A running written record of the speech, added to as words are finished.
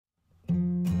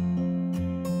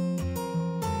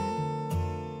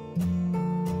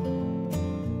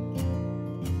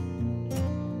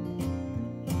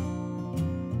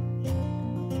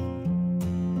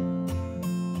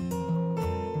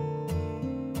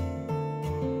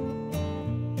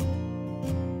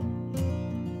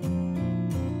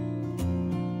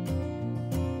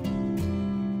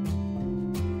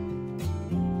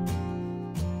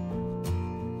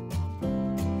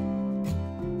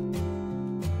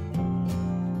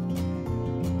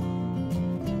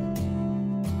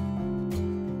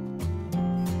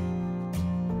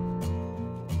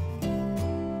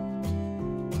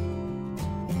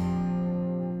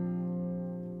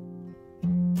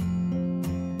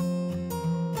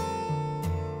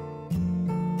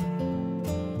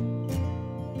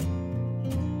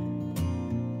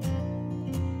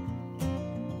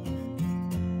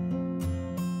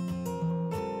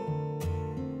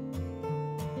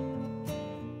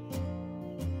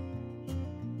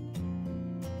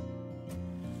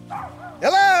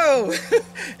Hello,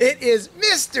 it is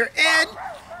Mr. Ed,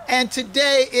 and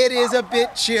today it is a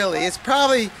bit chilly. It's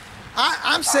probably,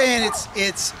 I'm saying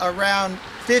it's around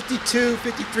 52,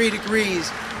 53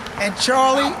 degrees. And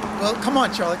Charlie, well, come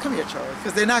on, Charlie, come here, Charlie,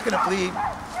 because they're not going to believe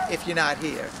if you're not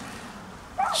here.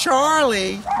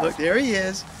 Charlie, look, there he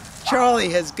is. Charlie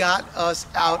has got us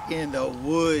out in the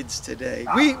woods today.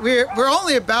 We're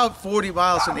only about 40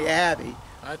 miles from the Abbey.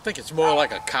 I think it's more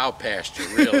like a cow pasture,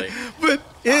 really. But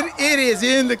it is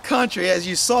in the country, as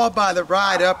you saw by the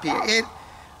ride up here.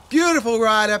 Beautiful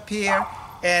ride up here,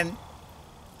 and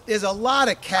there's a lot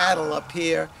of cattle up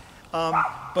here.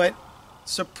 But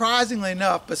surprisingly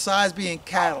enough, besides being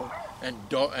cattle and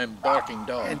barking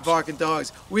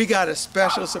dogs, we got a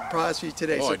special surprise for you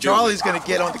today. Oh, so Charlie's going to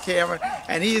get on the camera,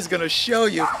 and he is going to show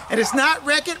you. And it's not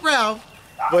Wreck-It Ralph,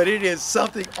 but it is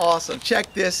something awesome.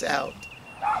 Check this out.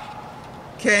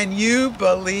 Can you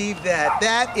believe that?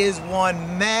 That is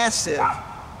one massive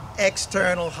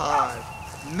external hive.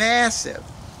 Massive.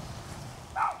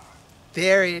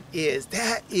 There it is.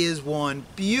 That is one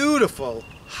beautiful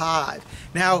hive.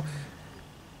 Now,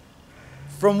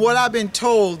 from what I've been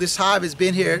told, this hive has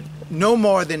been here no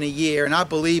more than a year, and I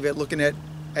believe it looking at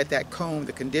that comb,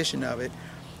 the condition of it.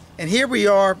 And here we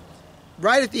are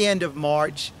right at the end of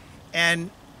March,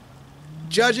 and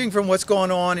judging from what's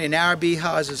going on in our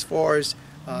beehives as far as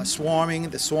swarming,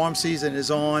 the swarm season is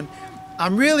on.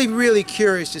 I'm really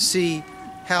curious to see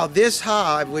how this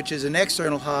hive, which is an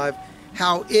external hive,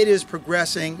 how it is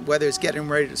progressing, whether it's getting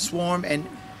ready to swarm. And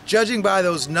judging by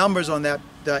those numbers on that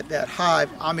hive,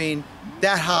 I mean,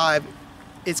 that hive,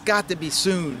 it's got to be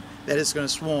soon that it's going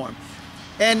to swarm.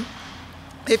 And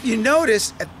if you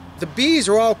notice, the bees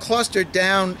are all clustered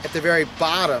down at the very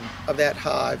bottom of that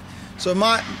hive. So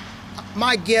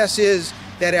my guess is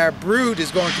that our brood is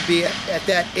going to be at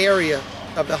that area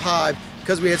of the hive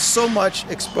because we had so much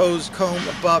exposed comb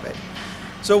above it.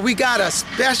 So we got a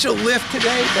special lift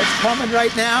today that's coming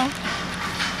right now.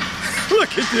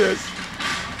 Look at this.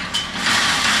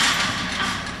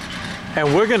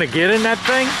 And we're gonna get in that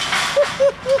thing?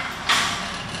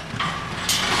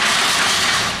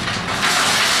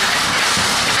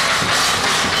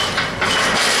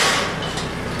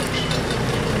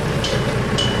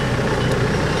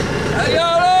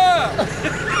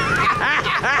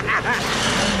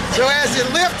 So as the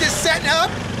lift is setting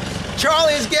up,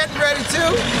 Charlie is getting ready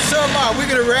too, so am I. We're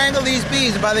gonna wrangle these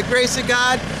bees, and by the grace of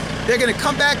God, they're gonna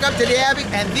come back up to the Abbey,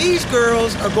 and these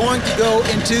girls are going to go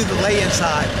into the lay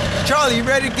inside. Charlie, you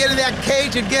ready to get in that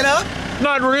cage and get up?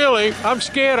 Not really. I'm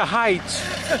scared of heights.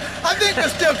 I think we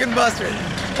still can muster it.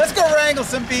 Let's go wrangle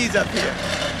some bees up here.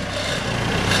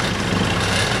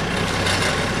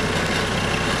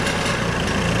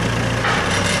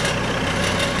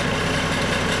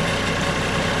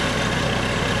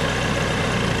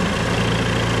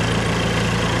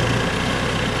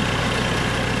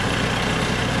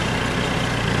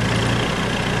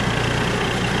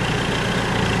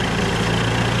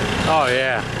 Oh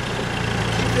yeah.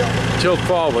 Tilt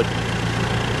forward.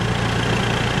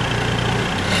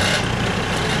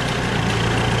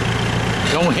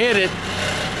 Don't hit it.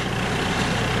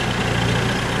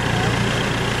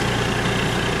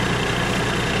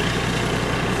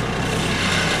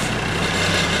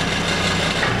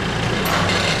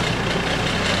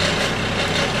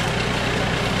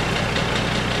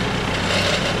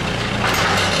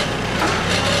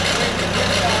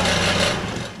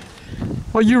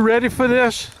 Are you ready for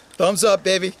this? Thumbs up,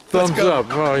 baby. Thumbs up.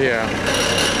 Oh, yeah.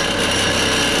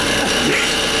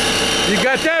 You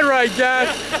got that right, John.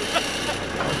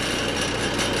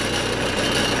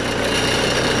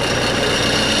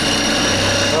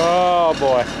 Oh,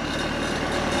 boy.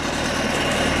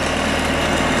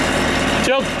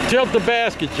 Tilt the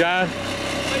basket, John.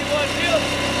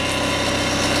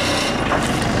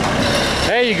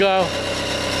 There you go.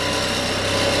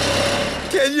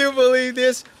 Can you believe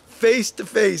this? Face to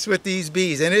face with these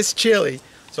bees, and it's chilly.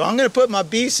 So I'm going to put my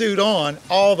bee suit on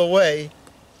all the way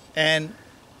and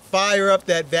fire up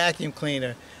that vacuum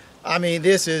cleaner. I mean,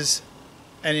 this is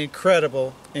an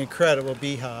incredible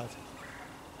beehive.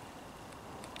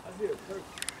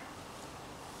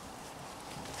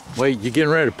 Wait, you're getting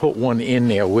ready to put one in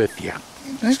there with you.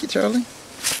 Thank you, Charlie.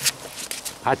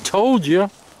 I told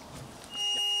you.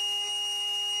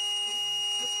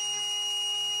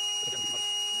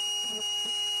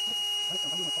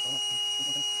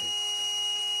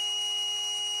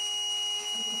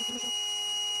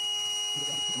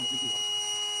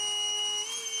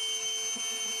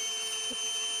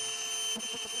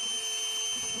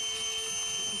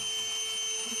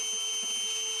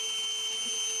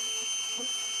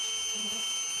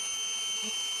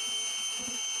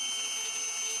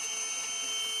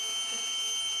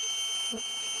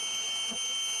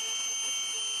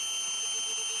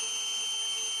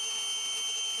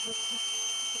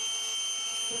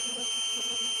 Here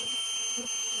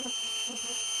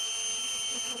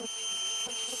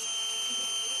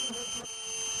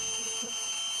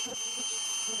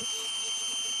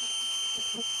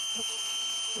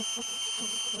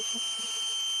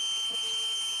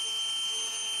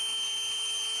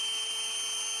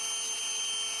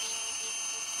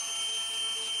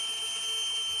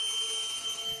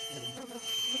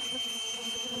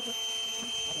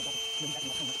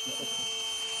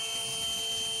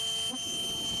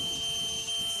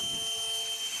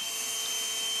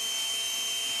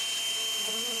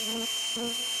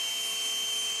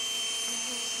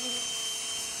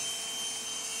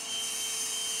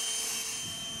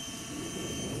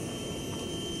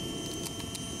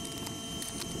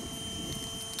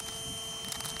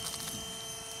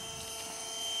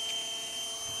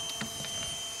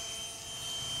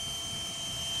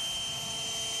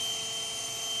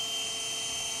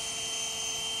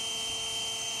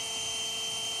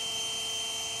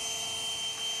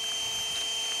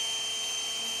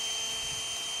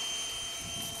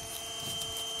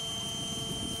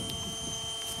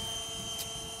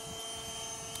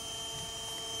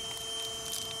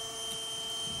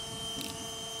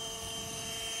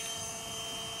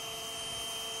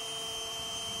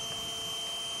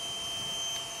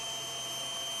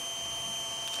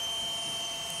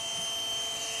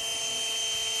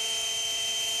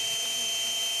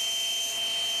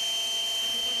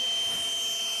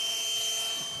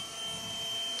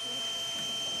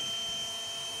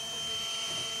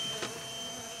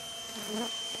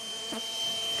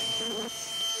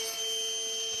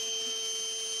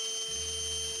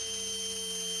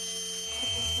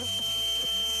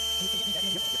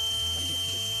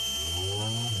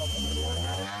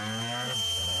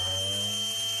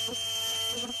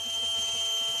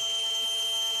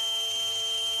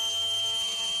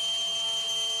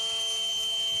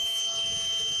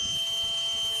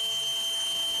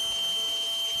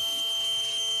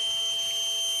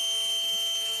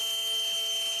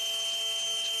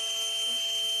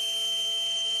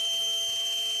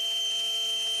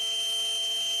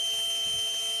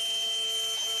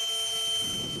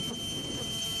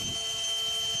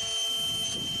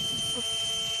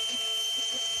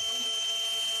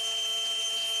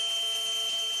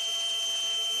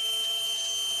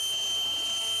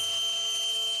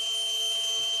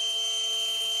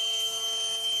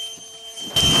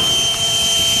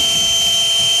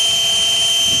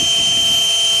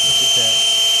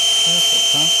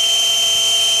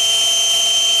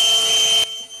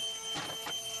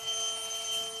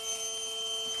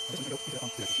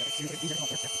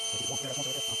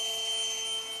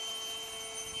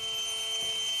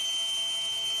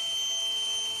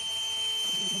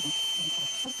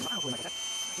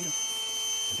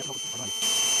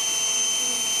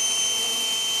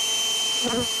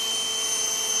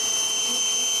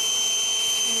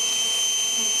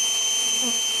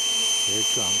it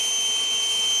comes.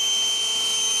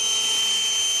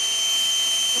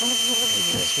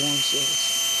 Okay. Swarm cells.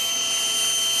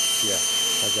 Yeah, I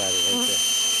got it right there.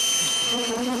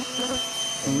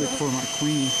 And look for my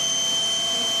queen.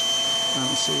 I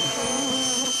don't see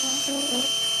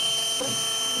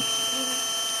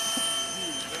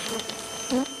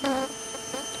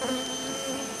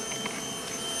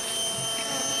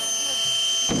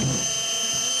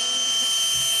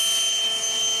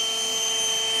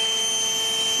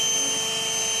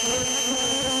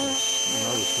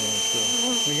Another swarm cell.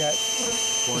 We got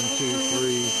 1, 2,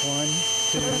 3. 1,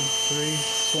 2, 3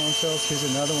 swarm cells. Here's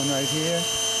another one right here.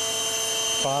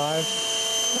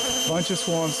 5. Bunch of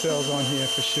swarm cells on here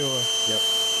for sure. Yep.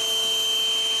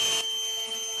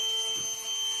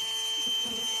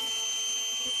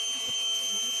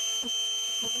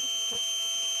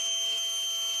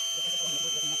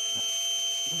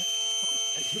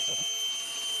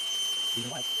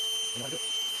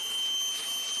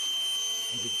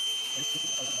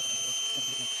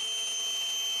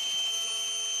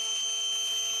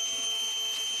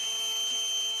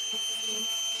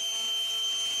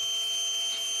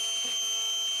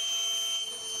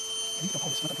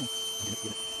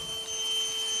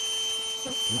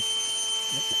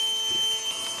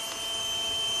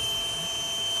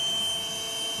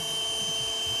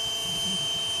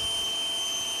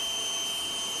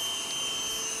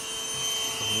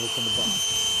 Open the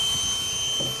box.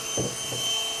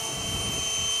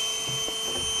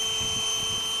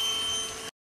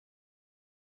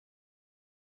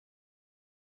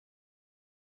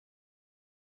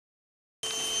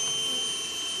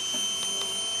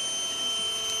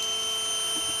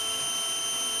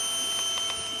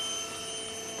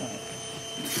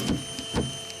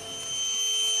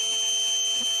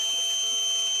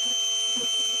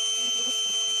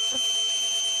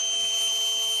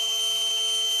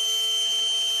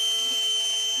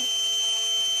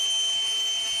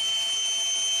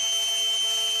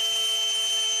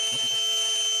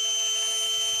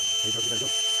 Two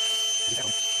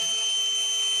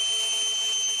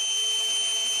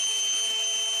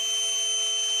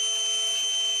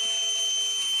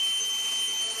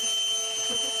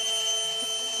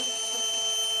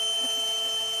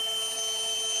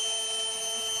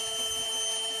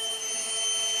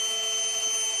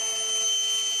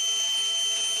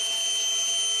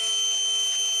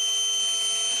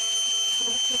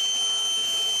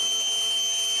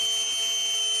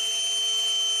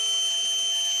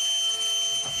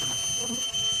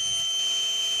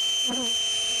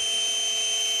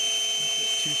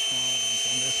small ones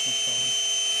on this one,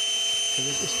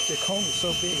 because the cone is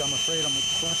so big, I'm afraid I'm going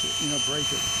to crush it,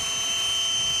 break it.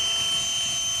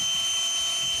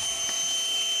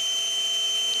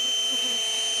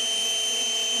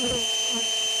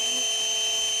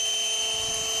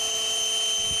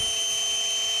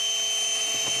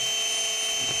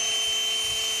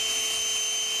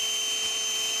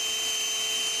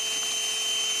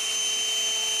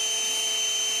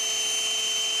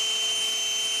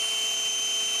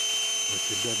 If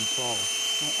it doesn't fall.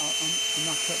 I'm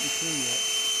not cutting through yet.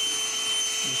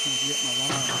 I just want to get my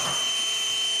line.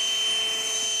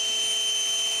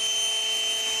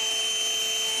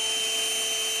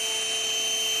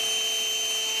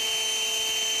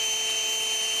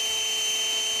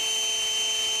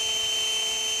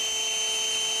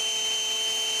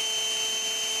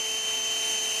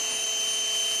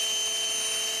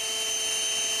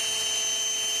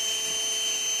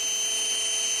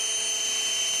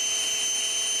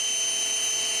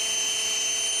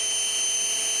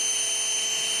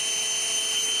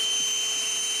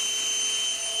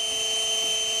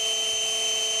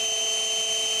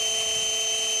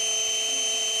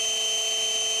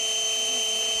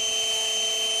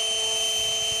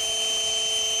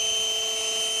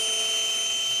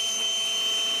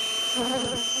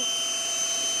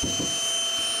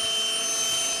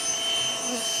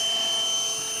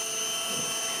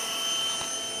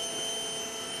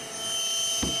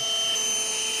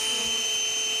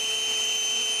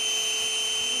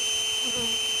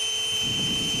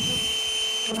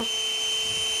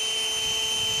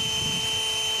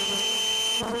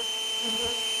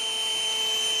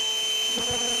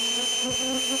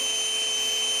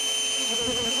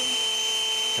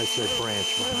 That's that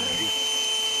branch behind you.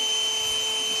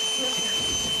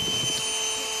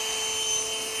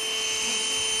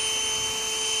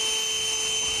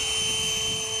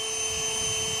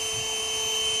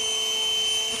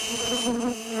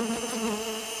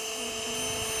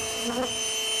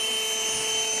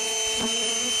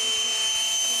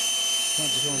 I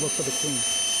just want to look for the queen.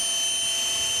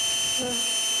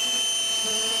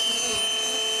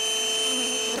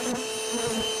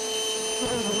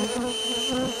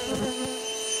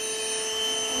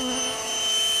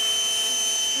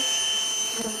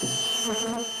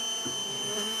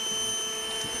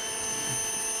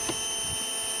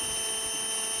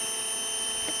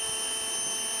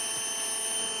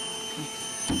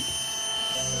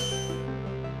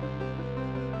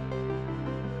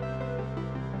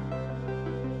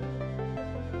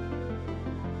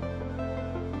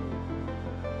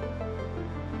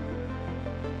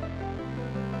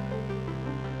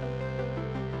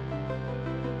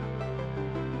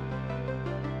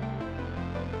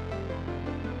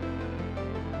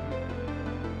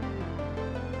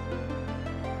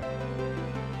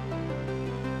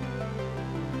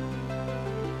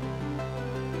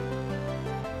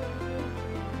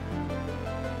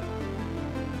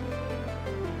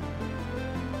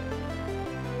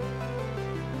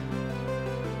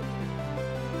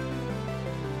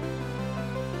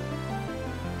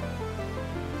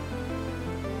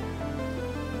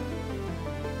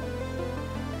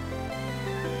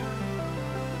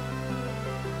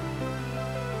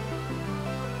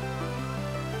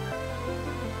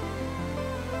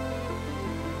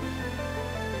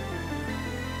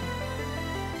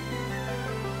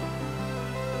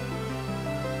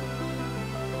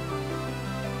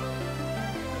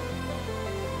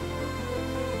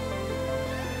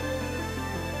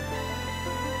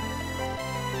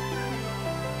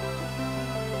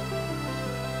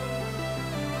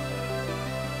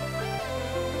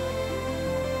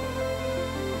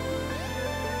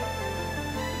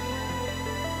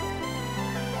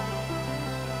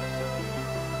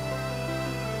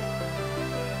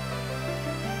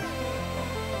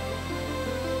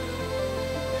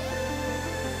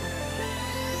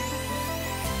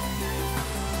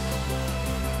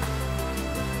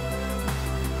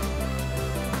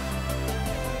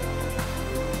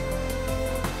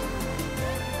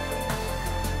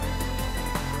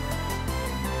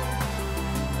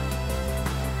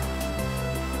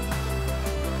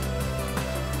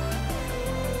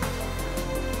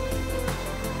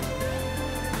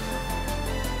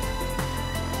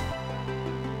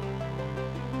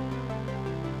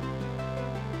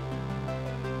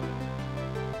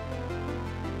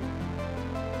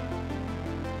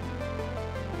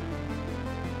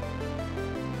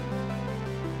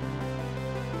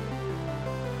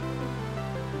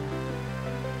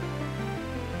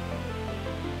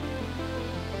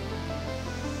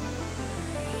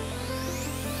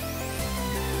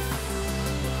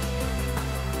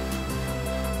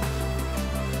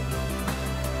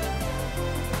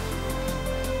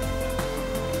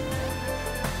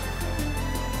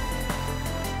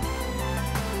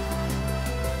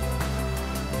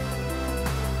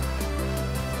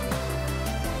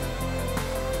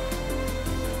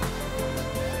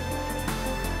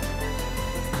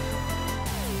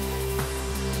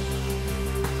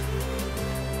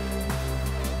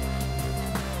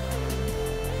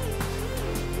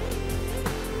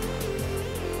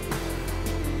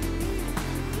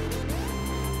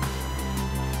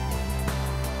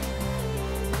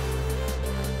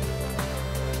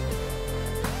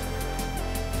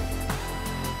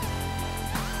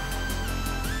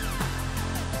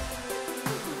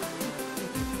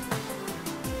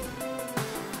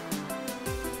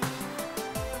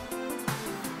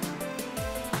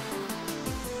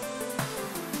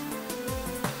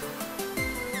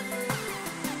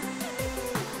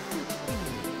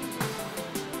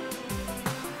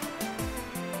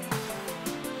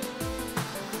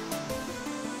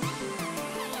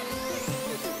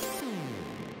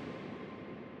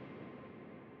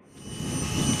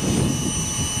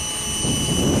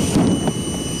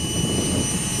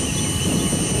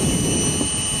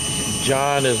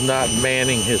 John is not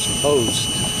manning his post.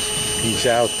 He's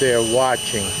out there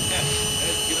watching.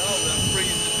 Let's get on, I'm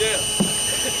freezing to death.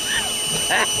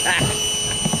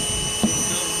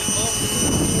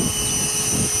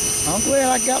 I'm glad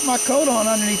I got my coat on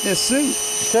underneath this suit.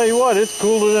 Tell you what, it's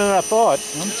cooler than I thought.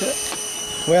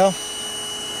 Well,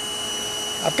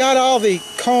 I've got all the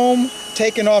comb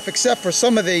taken off except for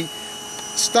some of the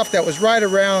stuff that was right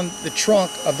around the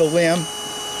trunk of the limb.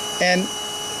 And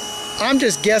I'm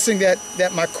just guessing that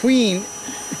my queen,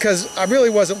 because I really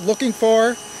wasn't looking for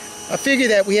her, I figured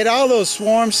that we had all those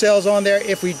swarm cells on there.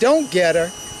 If we don't get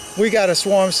her, we got a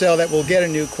swarm cell that will get a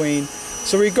new queen.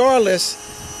 So regardless,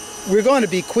 we're going to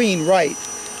be queen right.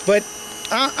 But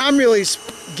I'm really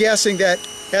guessing that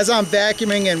as I'm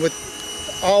vacuuming and with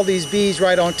all these bees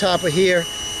right on top of here,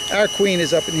 our queen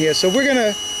is up in here. So we're going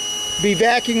to be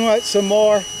vacuuming out some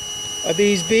more of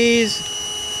these bees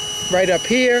right up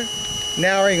here,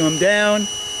 narrowing them down,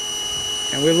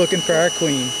 and we're looking for our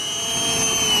queen.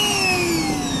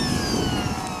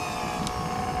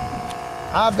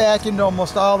 I vacuumed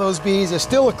almost all those bees. There's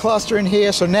still a cluster in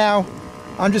here, so now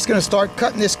I'm just going to start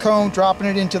cutting this comb, dropping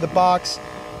it into the box.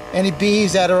 Any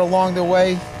bees that are along the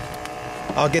way,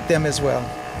 I'll get them as well.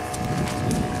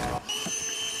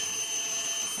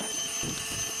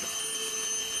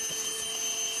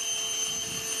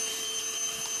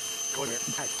 Go there.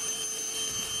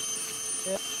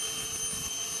 Yeah.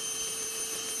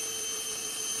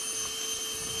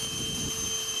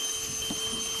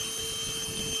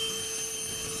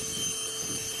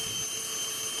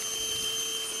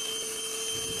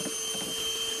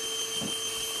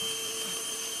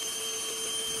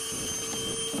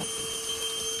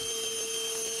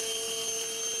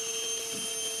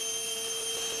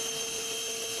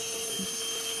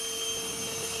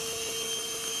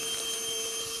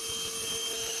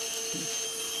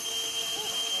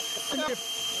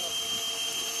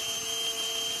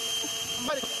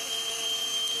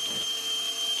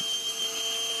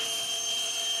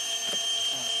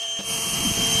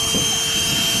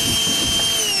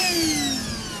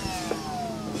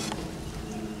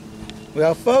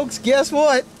 Well, folks, guess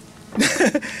what?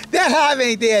 That hive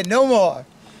ain't there no more.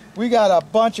 We got a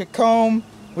bunch of comb.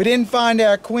 We didn't find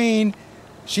our queen.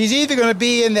 She's either going to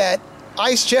be in that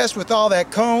ice chest with all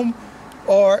that comb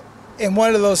or in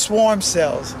one of those swarm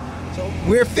cells. So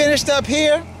we're finished up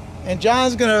here, and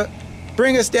John's going to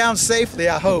bring us down safely,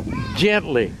 I hope.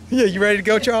 Gently. Yeah, you ready to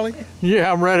go, Charlie?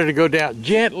 Yeah, I'm ready to go down.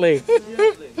 Gently.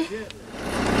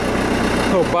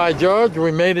 Oh, by George,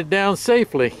 we made it down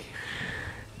safely.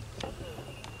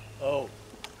 Oh.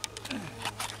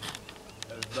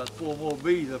 There's about 4 more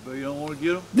bees up there. You don't want to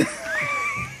get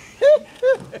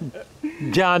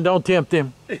them? John, don't tempt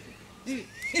him.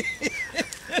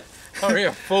 Hurry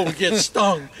up before we get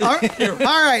stung. All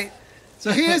right.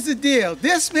 So here's the deal.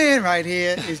 This man right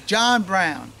here is John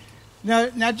Brown.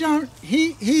 Now John,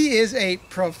 he is a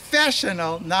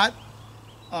professional, not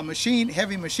a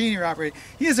heavy machinery operator.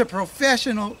 He is a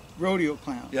professional rodeo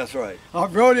clown. That's right. A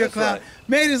rodeo That's clown. right.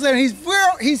 Made his living.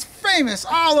 He's famous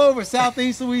all over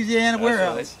Southeast Louisiana. That's Where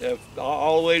right. else?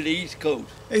 All the way to the East Coast.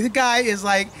 The guy is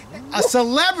like a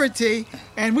celebrity,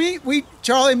 and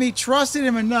Charlie and me trusted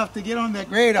him enough to get on that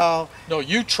great all. No,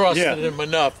 you trusted him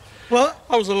enough. Well,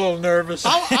 I was a little nervous.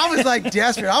 I was like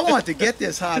desperate. I wanted to get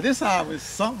this hive. This hive was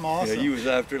something awesome. Yeah, you was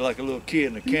after like a little kid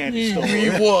in a candy store. He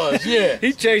was, yeah.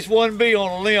 He chased one bee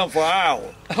on a limb for an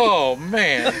hour. Oh,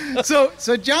 man. So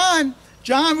John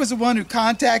was the one who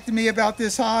contacted me about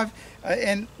this hive,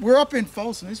 and we're up in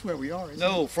Folsom. This is where we are, isn't it?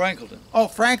 No, Franklinton. Oh,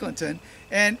 Franklinton.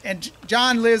 And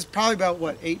John lives probably about,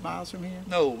 what, 8 miles from here?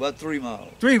 No, about 3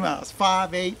 miles. 3 miles.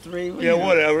 5, 8, 3. Yeah,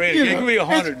 whatever. It can be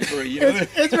 103.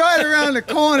 It's right around the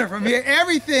corner from here.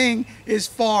 Everything is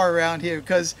far around here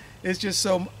because it's just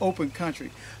so open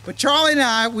country. But Charlie and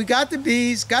I, we got the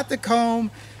bees, got the comb.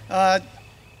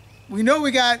 We know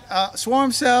we got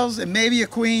swarm cells and maybe a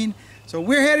queen. So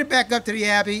we're headed back up to the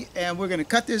Abbey, and we're going to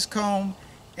cut this comb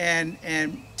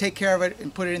and take care of it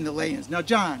and put it in the lay-ins. Now,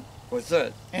 John. What's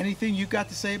that? Anything you got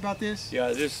to say about this?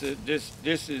 Yeah, this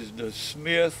is the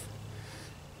Smith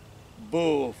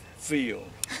Bull Field.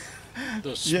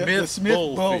 The Smith, the Smith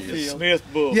Bull The Field. Smith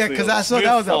Bull Yeah, Field. because I saw Smith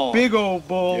that was Farm. a big old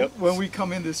bull Yep. when we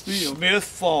come in this field. Smith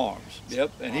Farms.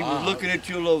 Yep, and he was looking at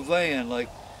your little van like,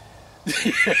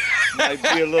 might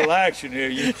be a little action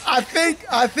here. I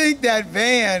think that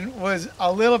van was a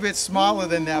little bit smaller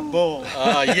than that bull.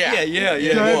 yeah.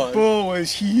 That bull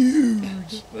was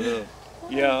huge. But,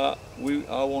 yeah,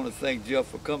 I want to thank Jeff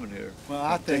for coming here. Well,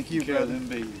 I thank you, Care of brother. them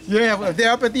bees. Yeah, well,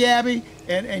 they're up at the Abbey,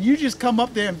 and you just come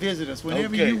up there and visit us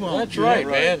whenever Okay. you want. That's right,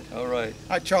 All man. All right. All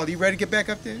right, Charlie, you ready to get back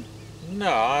up there? No,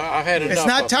 I had enough. It's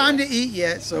not up time there. to eat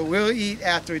yet, so we'll eat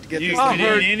after we get You this. can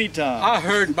heard- eat anytime. I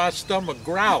heard my stomach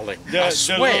growling. I The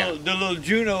swear. little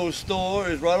Juno store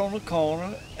is right on the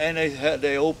corner, and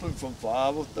they open from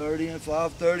 5:30 and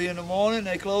 5:30 in the morning.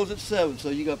 They close at 7, so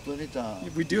you got plenty of time.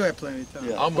 We do have plenty of time.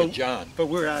 Yeah. I'm with John. But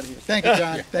we're out of here. Thank you,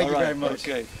 John. Thank you All right, very much.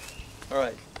 Okay. All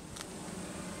right.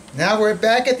 Now we're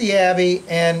back at the Abbey,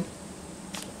 and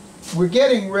we're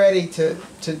getting ready to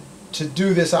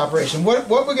do this operation. What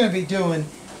we're going to be doing,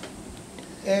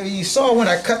 you saw when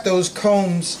I cut those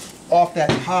combs off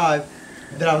that hive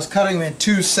that I was cutting them in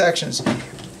 2 sections.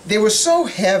 They were so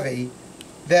heavy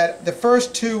that the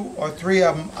first 2 or 3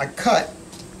 of them I cut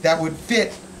that would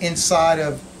fit inside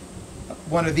of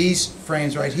one of these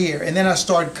frames right here, and then I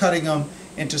started cutting them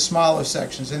into smaller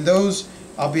sections, and those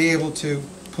I'll be able to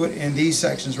put in these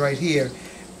sections right here.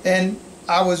 And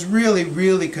I was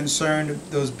really concerned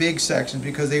of those big sections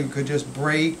because they could just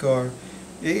break, or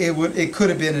it could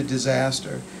have been a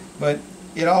disaster. But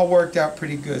it all worked out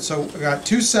pretty good. So I got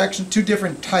 2 sections, 2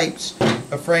 different types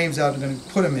of frames I'm going to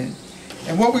put them in.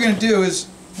 And what we're going to do is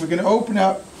we're going to open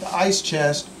up the ice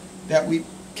chest that we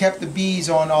kept the bees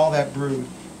on all that brood.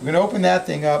 We're going to open that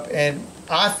thing up, and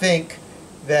I think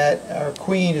that our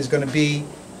queen is going to be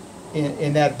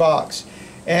in that box.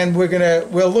 And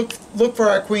we'll look for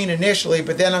our queen initially,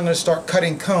 but then I'm going to start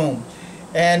cutting comb.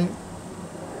 And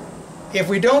if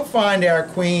we don't find our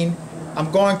queen,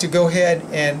 I'm going to go ahead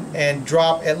and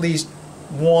drop at least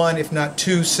 1, if not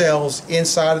 2 cells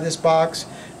inside of this box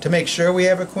to make sure we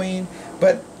have a queen.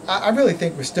 But I really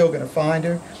think we're still going to find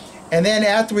her. And then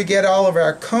after we get all of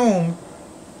our comb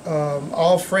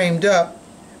all framed up,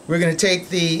 we're going to take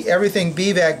the everything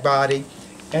beesvac body,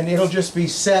 and it'll just be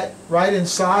set right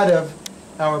inside of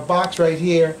our box right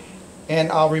here,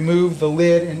 and I'll remove the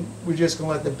lid, and we're just going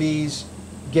to let the bees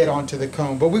get onto the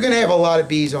comb. But we're going to have a lot of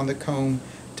bees on the comb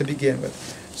to begin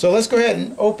with. So let's go ahead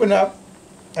and open up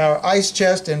our ice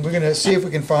chest, and we're going to see if we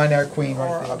can find our queen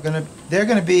right there. There are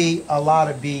going to be a lot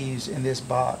of bees in this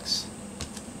box.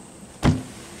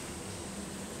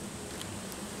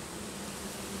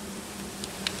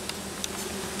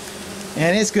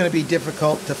 And it's going to be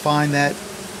difficult to find that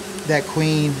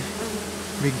queen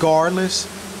regardless.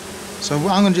 So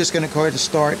I'm just going to go ahead and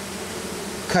start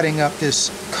cutting up this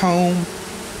comb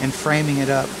and framing it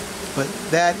up. But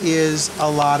that is a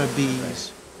lot of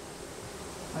bees.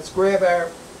 Let's grab our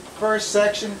first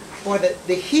section. Boy,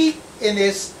 the heat in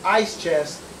this ice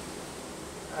chest,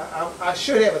 I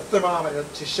should have a thermometer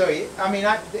to show you. I mean,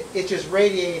 it's just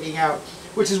radiating out,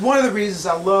 which is one of the reasons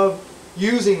I love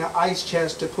using an ice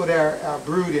chest to put our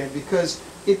brood in, because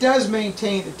it does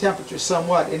maintain the temperature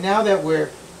somewhat. And now that we're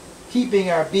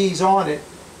keeping our bees on it,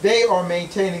 they are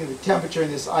maintaining the temperature in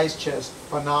this ice chest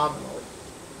phenomenally.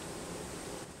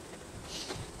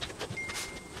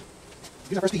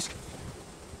 Here's our first piece.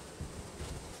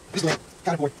 This is the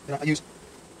cutting board that I use.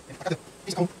 And I cut the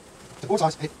piece of comb to the board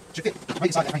size, and it should fit right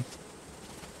inside that frame.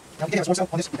 Now we can have a swarm cell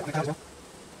on this. We can cut as well.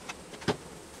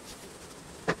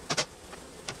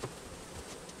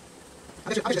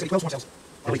 I bet you 12 swarm cells.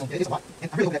 It is a lot.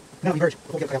 And I'm really hoping that none of them emerge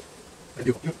before we get it cut out. But I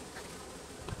do.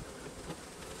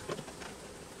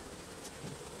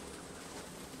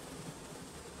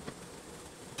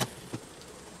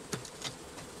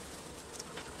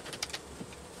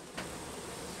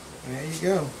 There you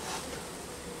go.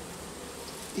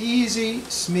 Easy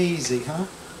smeezy, huh?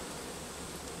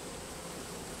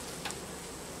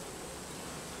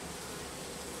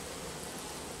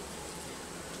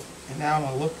 And now I'm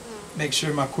going to make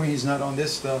sure my queen's not on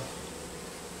this stuff.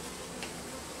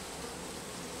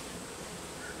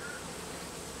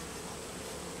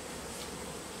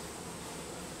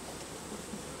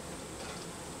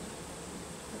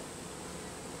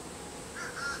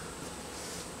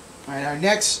 All right,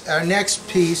 our next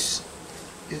piece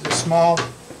is a small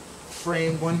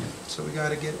framed one, so we got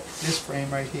to get this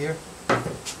frame right here.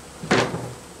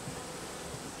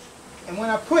 And when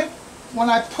I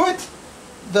put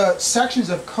the sections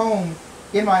of comb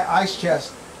in my ice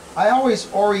chest, I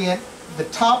always orient the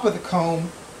top of the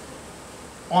comb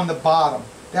on the bottom.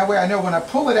 That way I know when I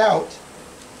pull it out,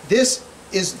 this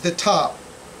is the top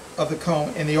of the comb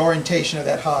in the orientation of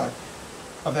that hive,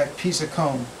 of that piece of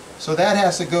comb. So that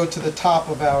has to go to the top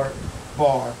of our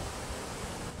bar.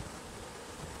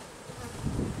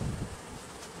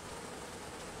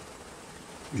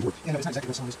 Yeah, no, it's not exactly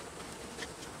what some is.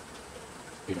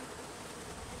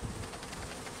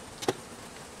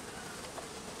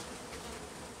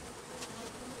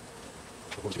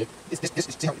 This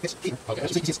is see how it fits here. Okay.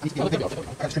 So you can see it's, I need to be able to I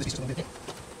got to turn this piece just a little bit.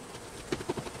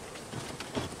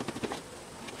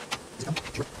 Does it come?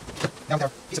 Sure. Now with our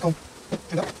piece of comb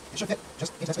turned up, it should fit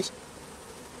just into that space.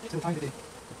 Still fine today.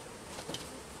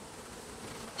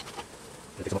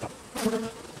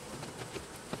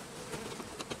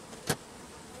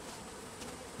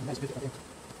 Nice bit right there.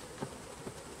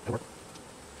 That'll work.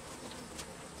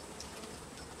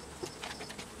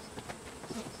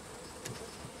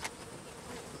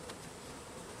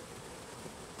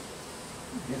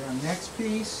 Get our next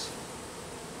piece.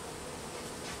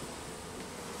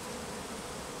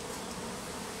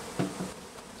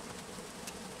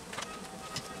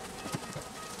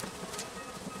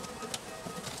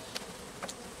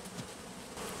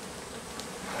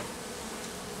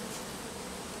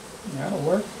 That'll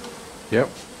work. Yep.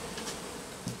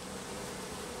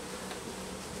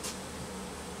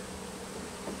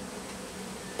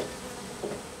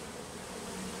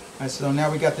 All right, so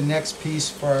now we got the next piece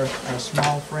for our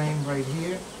small frame right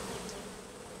here.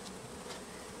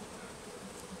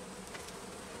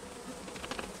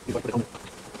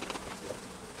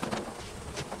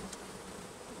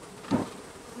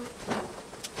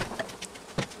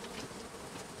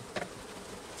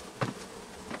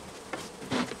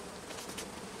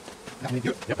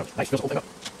 Yep. Nice. Fill the whole thing up.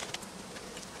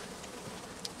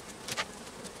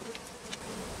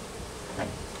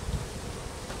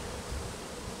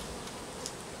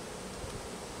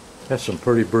 That's some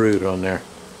pretty brood on there.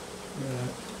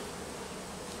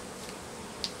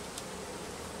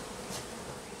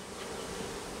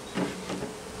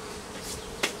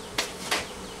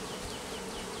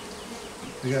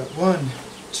 We got one,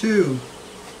 two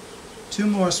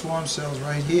more swarm cells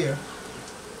right here.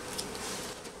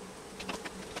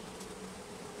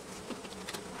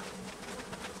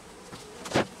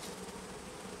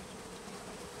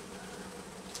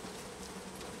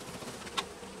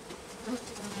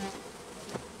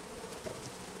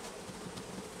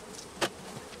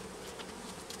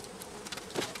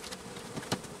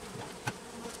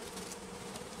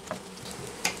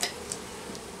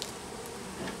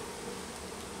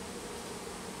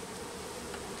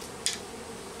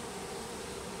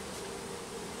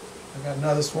 I got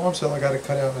another swarm cell I got to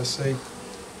cut out, let's see.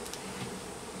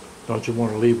 Don't you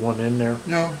want to leave one in there?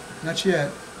 No, not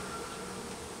yet.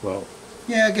 Well,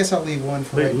 Yeah, I guess I'll leave one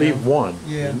for right leave now. one.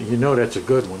 Yeah. You know that's a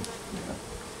good one.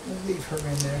 Yeah. I'll leave her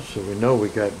in there. So we know we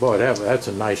got, boy, that's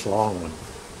a nice long one.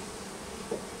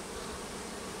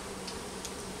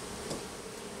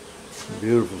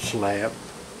 Beautiful slab.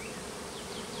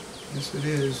 Yes, it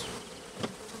is.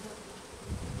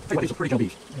 These are pretty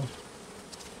jumpies.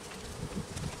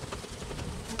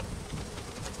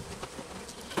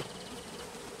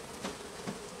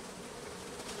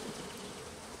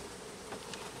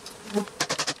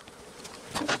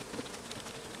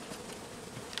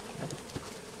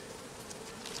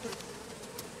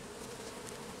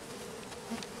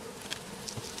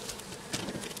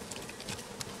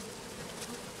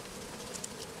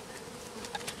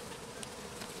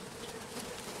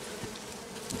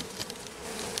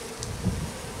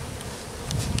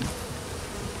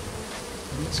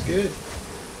 That's good.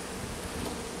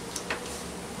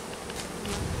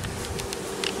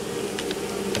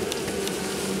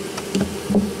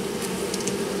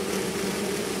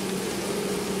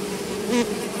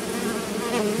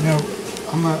 You know,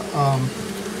 I'm gonna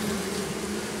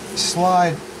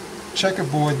slide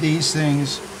checkerboard these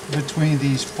things between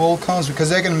these full combs because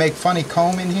they're gonna make funny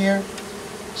comb in here.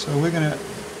 So we're gonna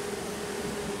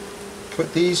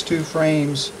put these two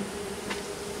frames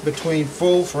between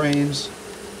full frames,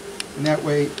 and that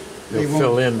way they You'll won't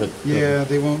fill in the... yeah,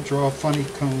 they won't draw a funny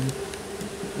comb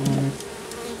on it.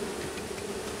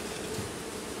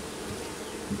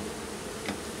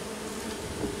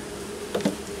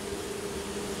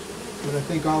 But I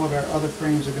think all of our other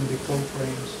frames are going to be full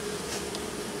frames.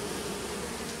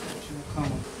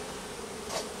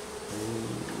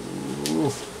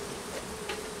 Ooh.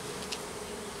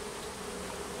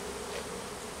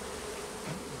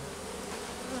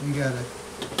 We got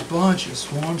a bunch of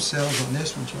swarm cells on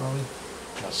this one, Charlie.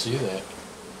 I see that.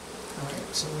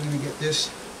 Alright, so we're going to get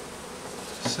this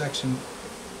section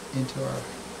into our...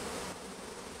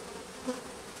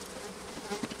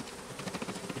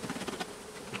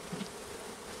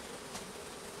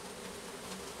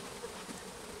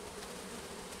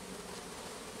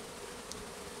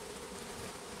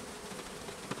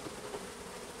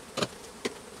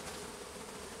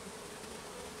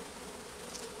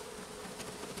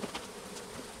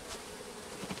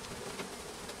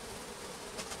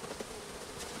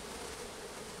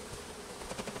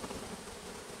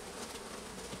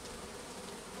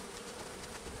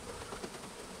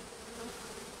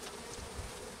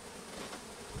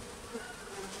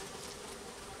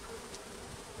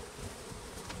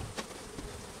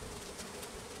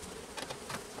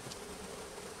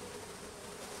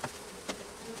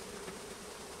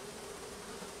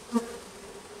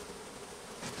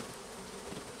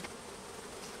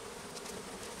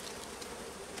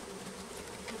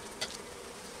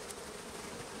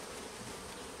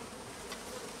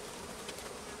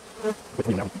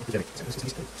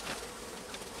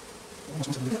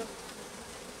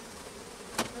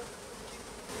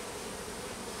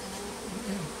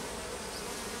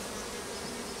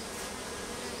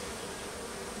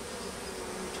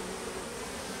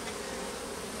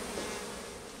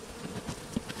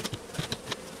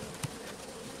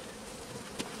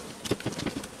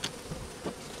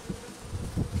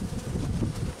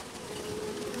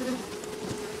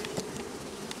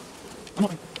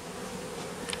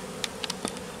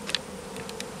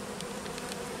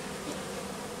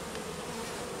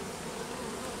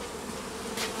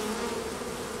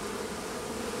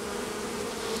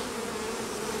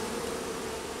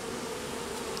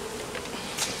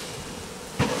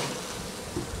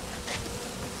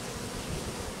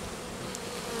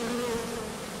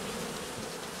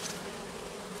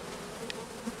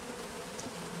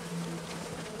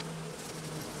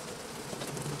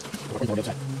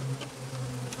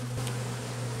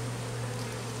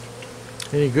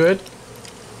 Any good?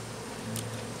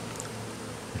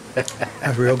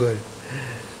 That's real good.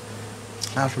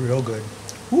 That's real good.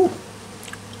 Woo.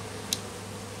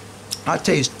 I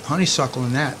taste honeysuckle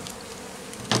in that.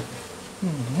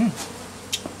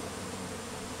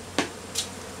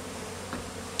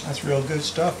 That's real good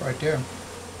stuff right there.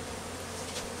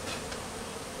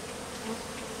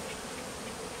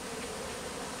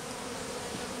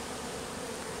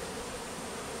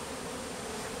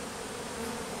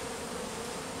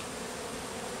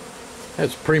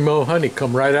 That's primo honey,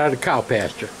 come right out of cow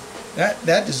pasture.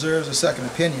 That deserves a second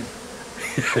opinion.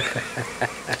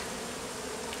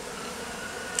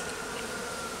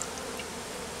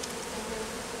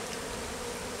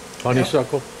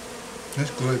 Honeysuckle.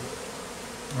 That's good.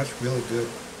 That's really good.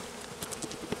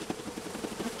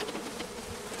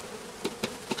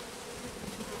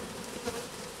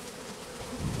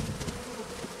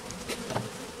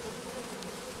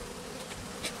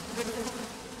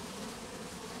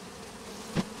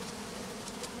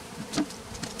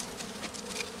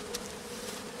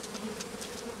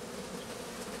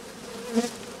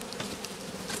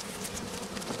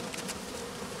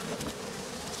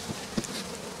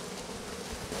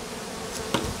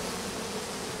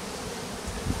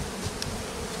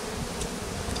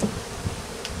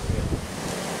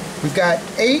 We've got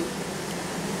 8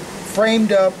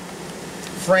 framed up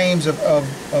frames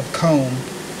of comb,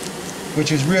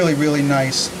 which is really, really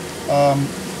nice.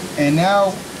 And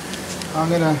now I'm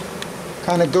gonna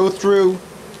kind of go through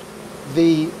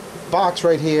the box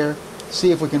right here,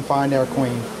 see if we can find our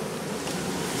queen.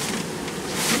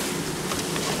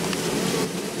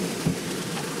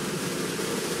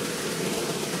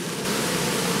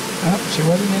 Oh, she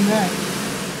wasn't in that.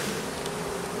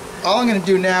 All I'm gonna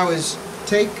do now is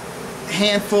take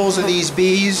handfuls of these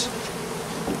bees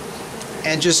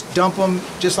and just dump them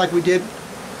just like we did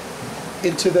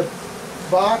into the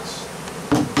box,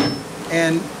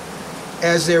 and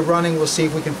as they're running we'll see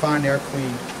if we can find our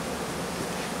queen.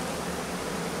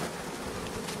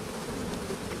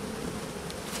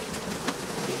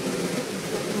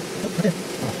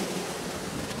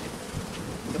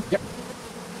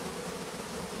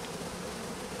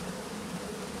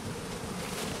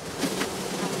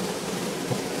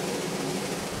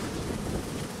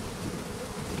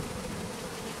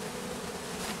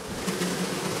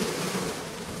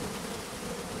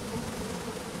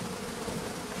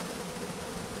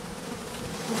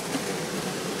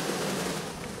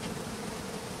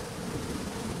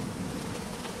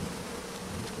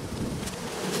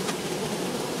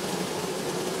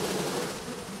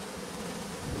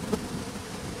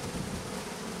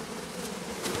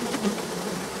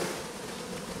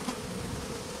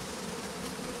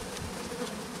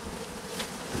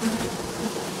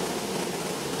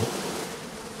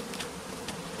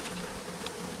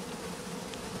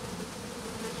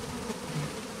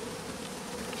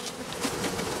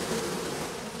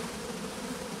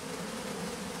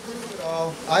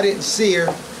 I didn't see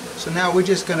her, so now we're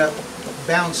just gonna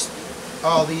bounce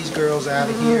all these girls out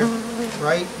of here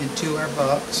right into our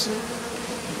box.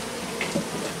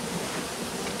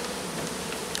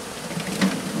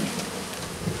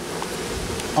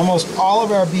 Almost all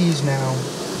of our bees now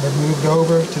have moved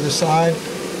over to the side.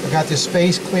 I got this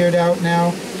space cleared out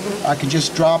now. I can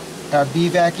just drop our bee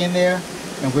vac in there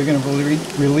and we're going to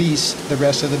release the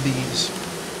rest of the bees.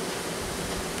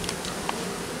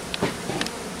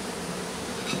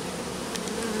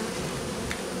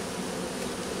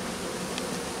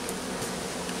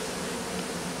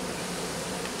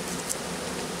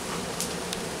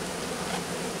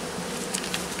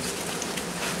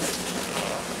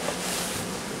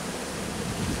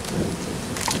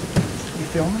 You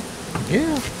filming?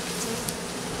 Yeah.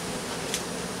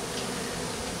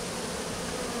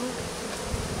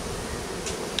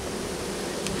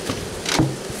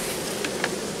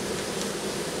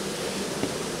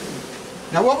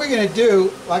 Now what we're going to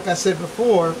do, like I said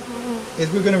before,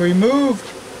 is we're going to remove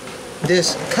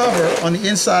this cover on the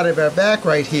inside of our back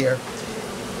right here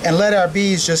and let our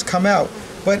bees just come out.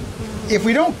 But if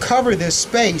we don't cover this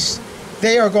space,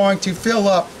 they are going to fill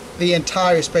up the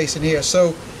entire space in here.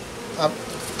 So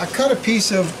I cut a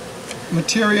piece of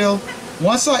material.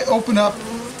 Once I open up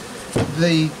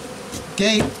the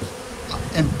gate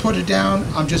and put it down,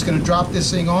 I'm just going to drop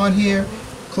this thing on here,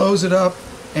 close it up,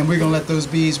 and we're going to let those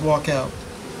bees walk out.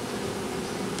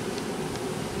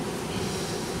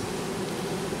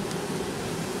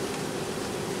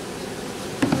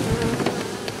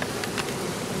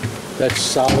 That's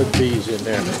solid bees in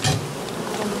there.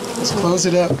 Let's close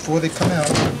it up before they come out.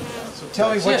 So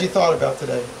tell me what you thought about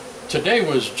today. Today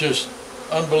was just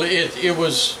unbelievable. It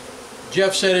was,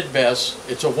 Jeff said it best,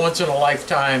 it's a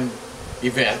once-in-a-lifetime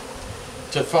event.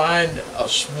 To find a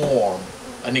swarm,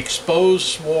 an exposed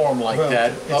swarm like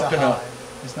that, it's up a in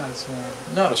hive. It's not a swarm.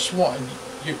 not a swarm,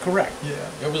 you're correct.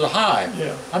 Yeah. It was a hive.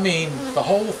 Yeah. I mean, the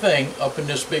whole thing up in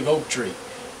this big oak tree.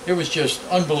 It was just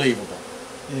unbelievable.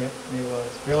 Yeah, it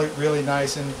was really, really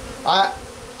nice. And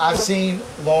I've seen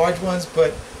large ones,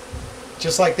 but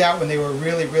just like that when they were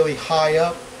really, really high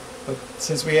up. But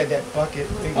since we had that bucket,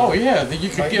 Oh yeah, you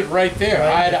could get right there,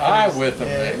 right eye to eye in the with them.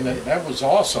 face. And Yeah. that was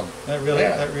awesome. that really,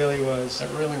 Yeah. that really was.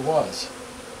 That really was.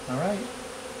 All right.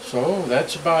 So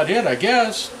that's about it, I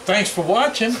guess. Thanks for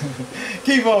watching.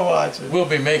 Keep on watching. We'll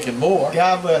be making more.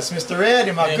 God bless, Mr. Ed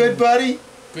and my good buddy.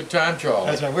 Good time, Charlie.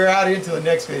 That's right. We're out here until the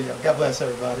next video. God bless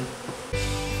everybody.